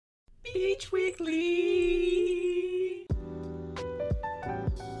Beach Weekly.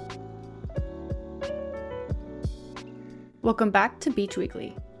 Welcome back to Beach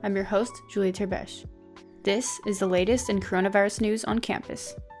Weekly. I'm your host, Julia Terbesh. This is the latest in coronavirus news on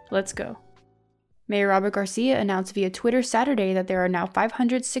campus. Let's go. Mayor Robert Garcia announced via Twitter Saturday that there are now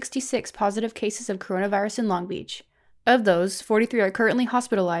 566 positive cases of coronavirus in Long Beach. Of those, 43 are currently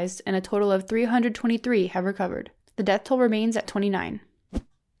hospitalized and a total of 323 have recovered. The death toll remains at 29.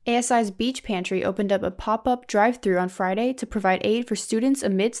 ASI's Beach Pantry opened up a pop-up drive-thru on Friday to provide aid for students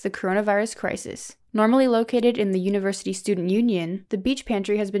amidst the coronavirus crisis. Normally located in the University Student Union, the Beach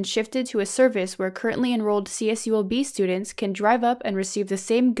Pantry has been shifted to a service where currently enrolled CSULB students can drive up and receive the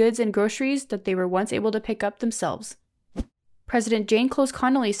same goods and groceries that they were once able to pick up themselves. President Jane Close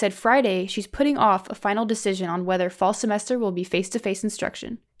Connolly said Friday she's putting off a final decision on whether fall semester will be face-to-face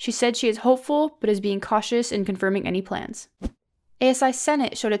instruction. She said she is hopeful, but is being cautious in confirming any plans. ASI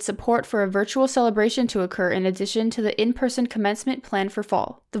Senate showed its support for a virtual celebration to occur in addition to the in-person commencement planned for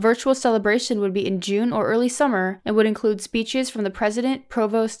fall. The virtual celebration would be in June or early summer and would include speeches from the president,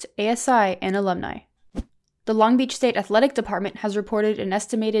 provost, ASI, and alumni. The Long Beach State Athletic Department has reported an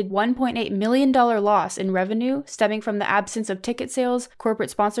estimated $1.8 million loss in revenue stemming from the absence of ticket sales,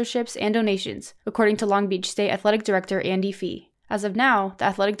 corporate sponsorships, and donations, according to Long Beach State Athletic Director Andy Fee. As of now, the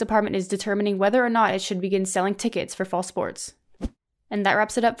athletic department is determining whether or not it should begin selling tickets for fall sports. And that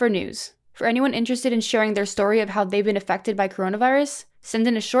wraps it up for news. For anyone interested in sharing their story of how they've been affected by coronavirus, send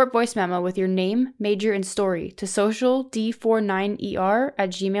in a short voice memo with your name, major, and story to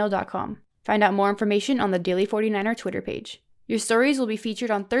sociald49er@gmail.com. Find out more information on the Daily 49er Twitter page. Your stories will be featured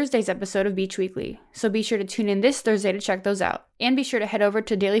on Thursday's episode of Beach Weekly, so be sure to tune in this Thursday to check those out. And be sure to head over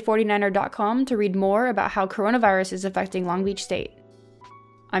to daily49er.com to read more about how coronavirus is affecting Long Beach State.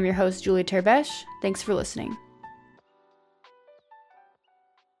 I'm your host, Julia Terbesh. Thanks for listening.